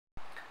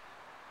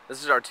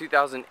This is our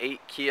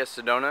 2008 Kia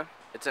Sedona.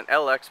 It's an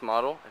LX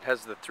model. It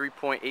has the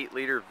 3.8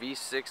 liter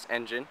V6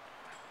 engine.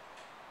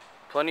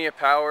 Plenty of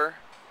power.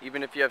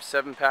 Even if you have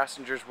 7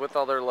 passengers with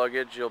all their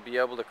luggage, you'll be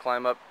able to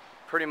climb up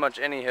pretty much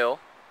any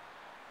hill.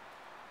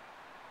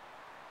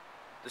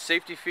 The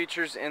safety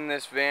features in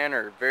this van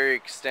are very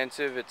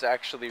extensive. It's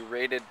actually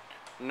rated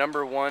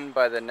 #1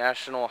 by the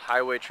National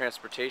Highway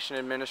Transportation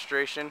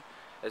Administration,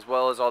 as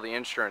well as all the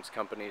insurance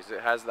companies. It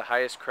has the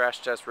highest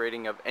crash test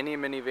rating of any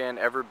minivan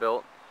ever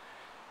built.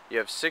 You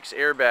have 6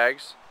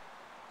 airbags,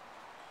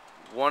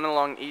 one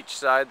along each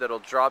side that'll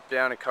drop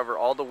down and cover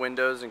all the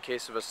windows in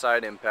case of a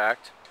side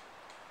impact.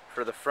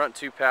 For the front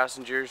 2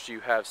 passengers, you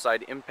have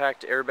side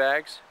impact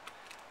airbags,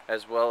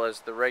 as well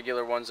as the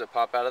regular ones that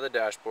pop out of the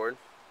dashboard.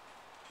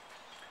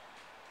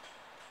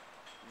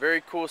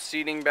 Very cool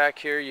seating back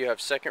here. You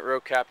have second row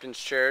captain's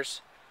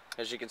chairs.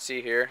 As you can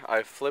see here,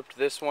 I've flipped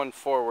this one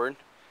forward.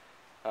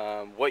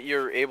 What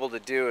you're able to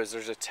do is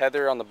there's a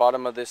tether on the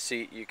bottom of this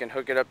seat. You can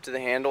hook it up to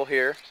the handle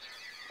here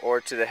or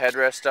to the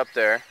headrest up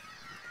there.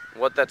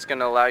 What that's going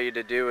to allow you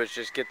to do is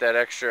just get that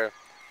extra,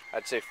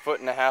 I'd say,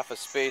 1.5 feet of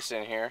space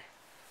in here.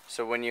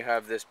 So when you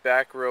have this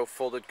back row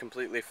folded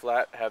completely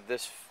flat, have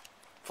this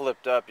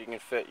flipped up, you can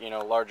fit,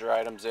 larger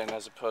items in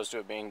as opposed to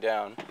it being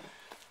down.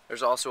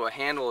 There's also a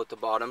handle at the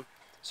bottom,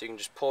 so you can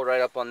just pull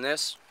right up on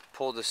this,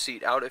 pull the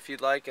seat out if you'd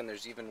like, and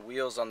there's even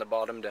wheels on the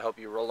bottom to help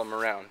you roll them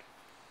around.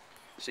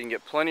 So you can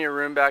get plenty of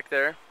room back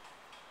there.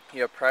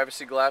 You have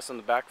privacy glass on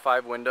the back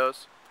 5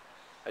 windows.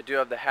 I do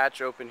have the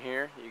hatch open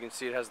here. You can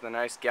see it has the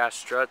nice gas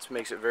struts,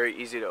 makes it very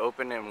easy to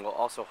open, and will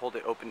also hold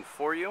it open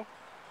for you.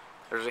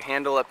 There's a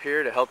handle up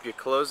here to help you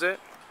close it.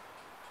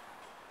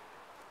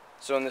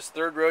 So in this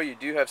third row you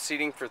do have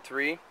seating for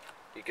 3.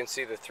 You can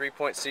see the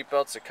 3-point seat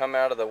belts that come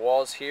out of the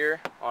walls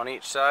here on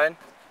each side.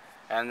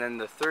 And then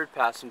the third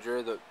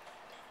passenger, the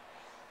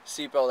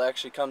seat belt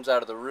actually comes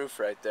out of the roof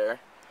right there.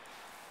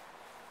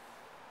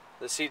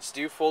 The seats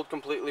do fold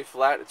completely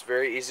flat. It's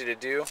very easy to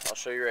do. I'll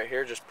show you right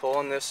here. Just pull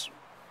on this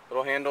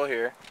little handle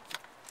here,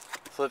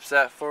 flips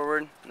that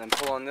forward, and then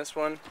pull on this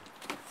one,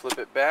 flip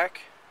it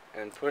back,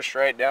 and push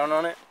right down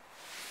on it.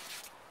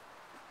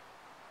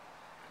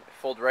 They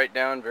fold right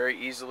down very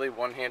easily,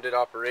 one-handed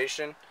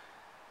operation.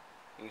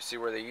 You can see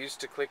where they used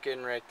to click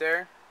in right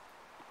there.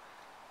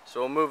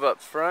 So we'll move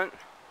up front.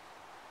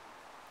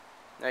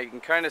 Now you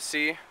can kind of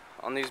see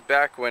on these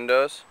back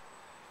windows,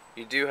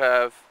 you do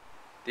have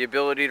the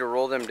ability to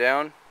roll them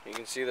down. You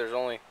can see there's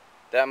only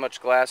that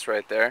much glass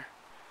right there.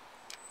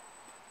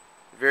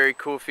 Very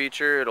cool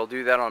feature. It'll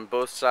do that on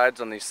both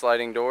sides on these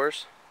sliding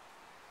doors.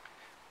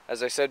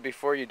 As I said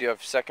before, you do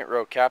have second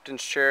row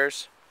captain's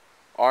chairs.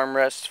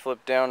 Armrests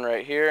flip down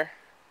right here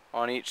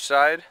on each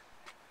side.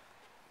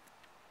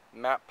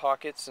 Map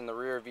pockets in the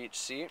rear of each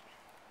seat.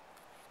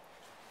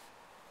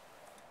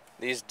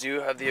 These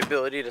do have the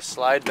ability to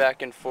slide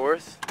back and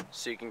forth,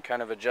 so you can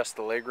kind of adjust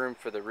the legroom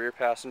for the rear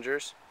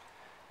passengers.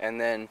 And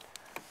then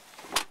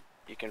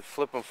you can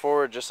flip them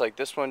forward just like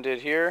this one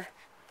did here.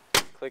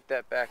 Click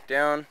that back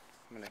down.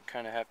 I'm going to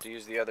kind of have to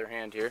use the other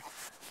hand here.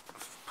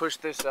 Push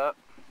this up,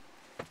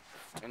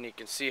 and you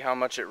can see how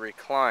much it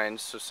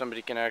reclines, so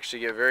somebody can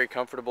actually get very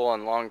comfortable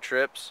on long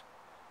trips.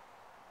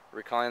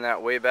 Recline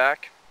that way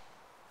back.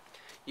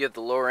 You have the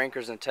lower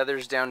anchors and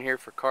tethers down here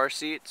for car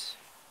seats.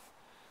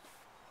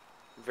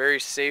 Very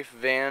safe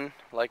van.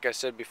 Like I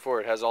said before,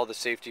 it has all the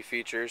safety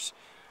features.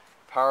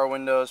 Power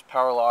windows,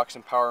 power locks,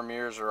 and power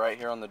mirrors are right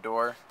here on the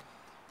door.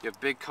 You have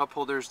big cup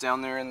holders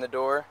down there in the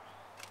door,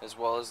 as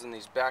well as in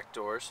these back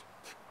doors.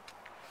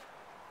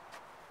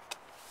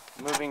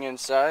 Moving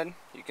inside,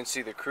 you can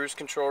see the cruise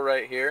control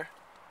right here.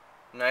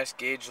 Nice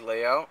gauge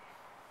layout.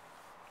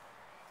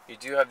 You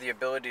do have the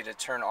ability to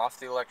turn off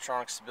the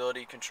electronic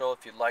stability control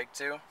if you'd like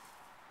to.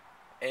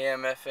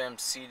 AM, FM,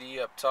 CD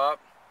up top.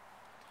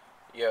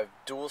 You have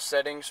dual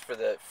settings for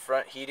the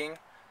front heating.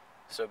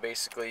 So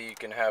basically you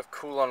can have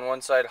cool on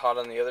one side, hot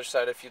on the other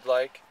side if you'd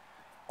like.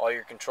 All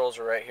your controls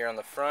are right here on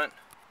the front.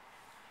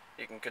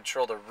 You can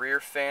control the rear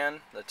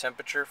fan, the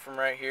temperature from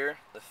right here.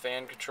 The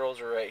fan controls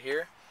are right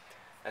here.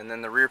 And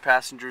then the rear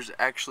passengers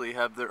actually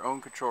have their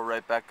own control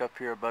right back up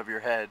here above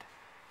your head.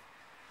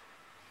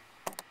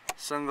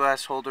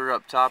 Sunglass holder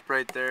up top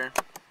right there.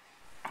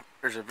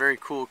 There's a very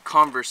cool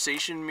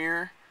conversation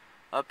mirror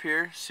up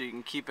here, so you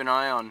can keep an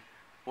eye on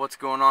what's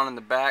going on in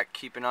the back,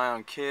 keep an eye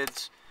on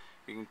kids.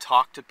 You can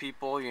talk to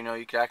people, you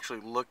can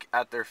actually look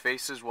at their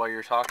faces while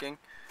you're talking.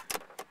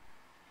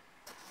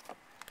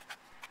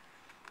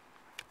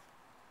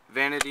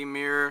 Vanity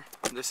mirror,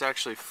 this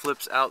actually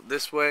flips out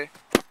this way,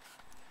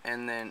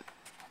 and then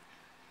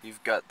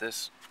you've got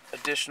this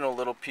additional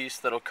little piece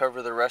that'll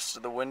cover the rest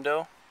of the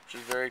window, which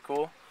is very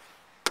cool.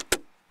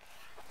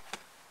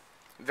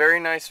 Very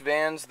nice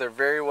vans. They're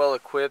very well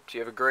equipped. You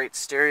have a great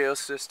stereo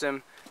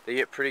system. They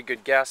get pretty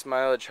good gas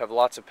mileage, have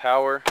lots of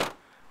power.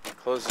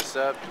 Close this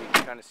up, you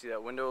can kind of see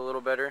that window a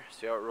little better.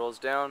 See how it rolls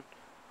down.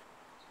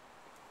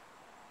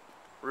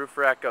 Roof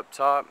rack up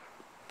top.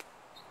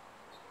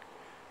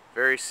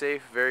 Very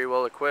safe, very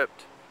well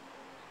equipped.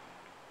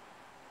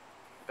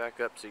 Back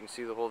up so you can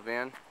see the whole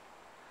van.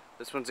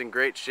 This one's in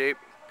great shape,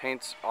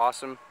 paint's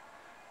awesome.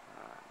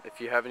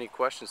 If you have any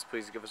questions,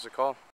 please give us a call.